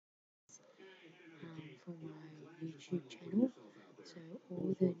for my YouTube channel. So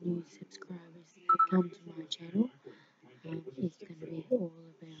all the new subscribers that come to my channel, it's going to be all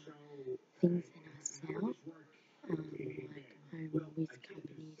about things that I sell. Like I'm with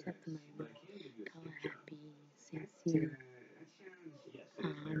companies at the moment, Colour Happy, Sensi,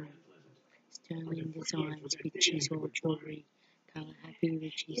 um, Sterling Designs, which is all jewellery, Colour Happy,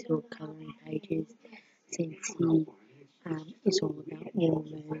 which is all colouring pages, Sensi is all about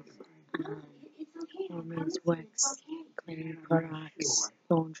warmers, um, warmers, wax, cleaning products,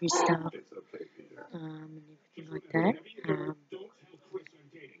 laundry stuff, and everything like that.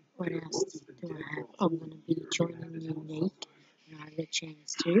 What else do I have? I'm going to be joining Unique when I have the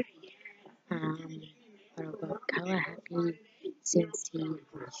chance to. But I've got Colour Happy, Sensi,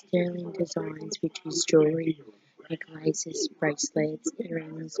 Sterling Designs, which is jewellery, necklaces, bracelets,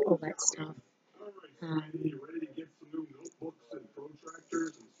 earrings, all that stuff. Um,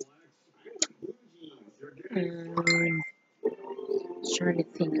 um, just trying to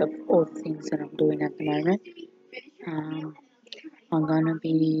think of all the things that I'm doing at the moment. Um, I'm going to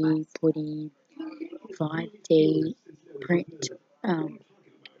be putting 5D print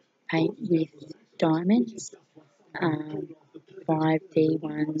paint with diamonds, um, 5D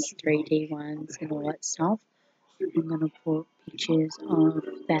ones, 3D ones, and all that stuff. I'm going to put pictures of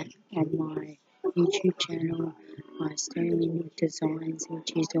that on my YouTube channel, my Sterling Designs,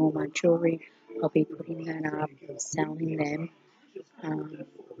 which is all my jewellery. I'll be putting that up, selling them.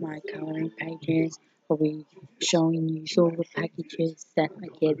 My colouring pages. I'll be showing you all the packages that I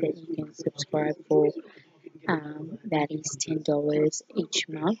get that you can subscribe for. That is $10 each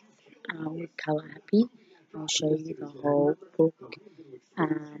month with Colour Happy. I'll show you the whole book.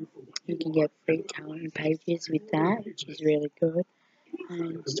 You can get free colouring pages with that, which is really good,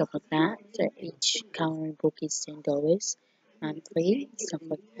 and stuff like that. So each colouring book is $10 monthly, stuff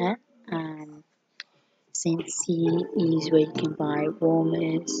like that. Sensi is where you can buy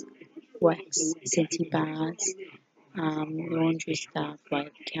warmers, wax, Sensi bars, laundry stuff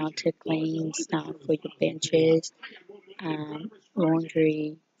like counter cleaning stuff for your benches,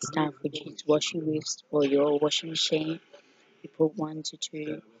 laundry stuff which is washing whips for your washing machine. You put 1 to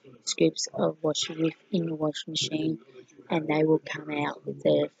 2 scoops of washing whip in your washing machine and they will come out with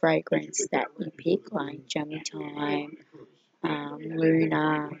the fragrance that you pick, like Jummy Time,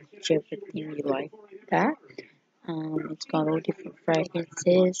 Luna, whichever thing you like that. It's got all different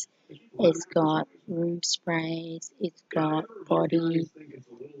fragrances. It's got room sprays. It's got body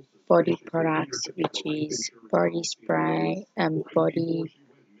products, which is body spray, body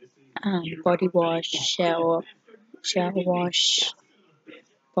wash, shower wash,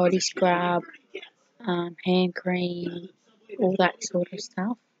 body scrub, hand cream, all that sort of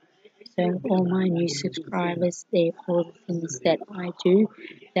stuff. So all my new subscribers, they're all the things that I do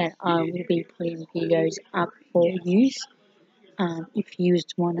that I will be putting videos up for use. If you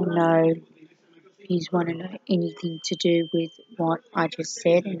want to know anything to do with what I just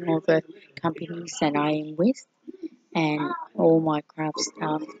said and all the companies that I am with and all my craft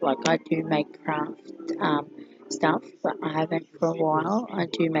stuff, like I do make craft stuff, but I haven't for a while. I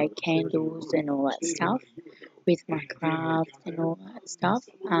do make candles and all that stuff with my craft and all that stuff.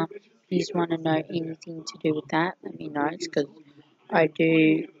 If you just want to know anything to do with that, let me know, because I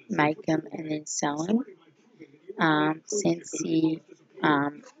do make them and then sell them. Sensi,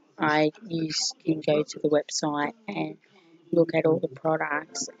 you can go to the website and look at all the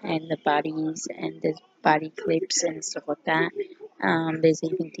products and the buddies and the buddy clips and stuff like that. There's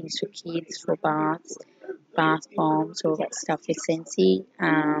even things for kids, for baths, bath bombs, all that stuff with Sensi.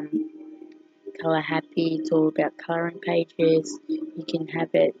 Colour Happy, it's all about colouring pages. You can have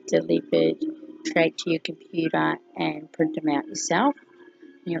it delivered straight to your computer and print them out yourself.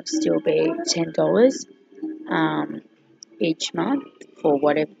 And it'll still be $10 each month for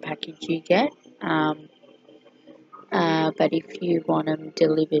whatever package you get. But if you want them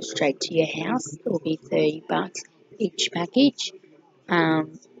delivered straight to your house, it will be $30 each package.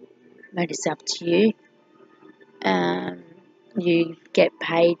 But it's up to you. You get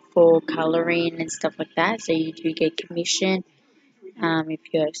paid for colouring and stuff like that, so you do get commission. If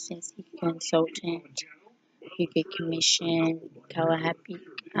you're a Sensi consultant, you get commission. Colour Happy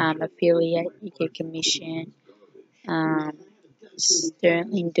affiliate, you get commission.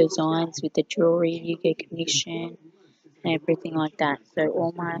 Sterling Designs with the jewellery, you get commission and everything like that. So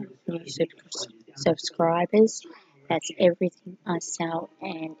all my new subscribers, that's everything I sell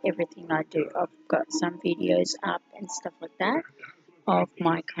and everything I do. I've got some videos up and stuff like that of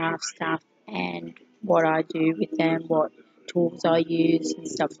my craft stuff and what I do with them, what tools I use and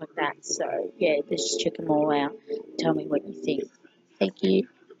stuff like that. So yeah, just check them all out. Tell me what you think. Thank you.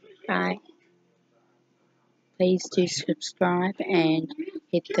 Bye. please do subscribe and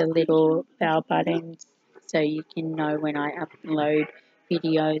hit the little bell buttons so you can know when I upload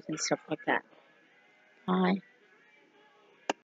videos and stuff like that. Bye.